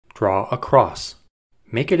Draw a cross.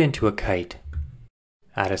 Make it into a kite.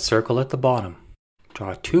 Add a circle at the bottom.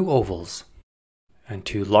 Draw 2 ovals and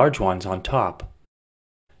 2 large ones on top.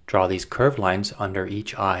 Draw these curved lines under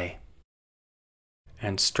each eye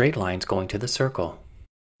and straight lines going to the circle.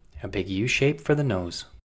 A big U shape for the nose.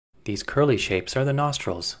 These curly shapes are the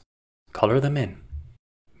nostrils. Color them in.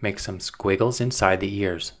 Make some squiggles inside the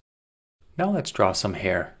ears. Now let's draw some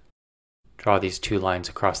hair. Draw these 2 lines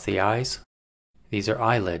across the eyes. These are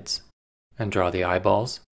eyelids. And draw the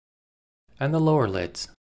eyeballs and the lower lids.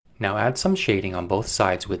 Now add some shading on both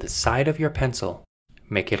sides with the side of your pencil.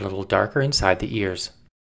 Make it a little darker inside the ears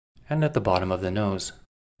and at the bottom of the nose.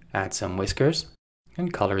 Add some whiskers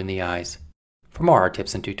and color in the eyes. For more art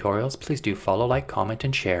tips and tutorials, please do follow, like, comment,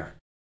 and share.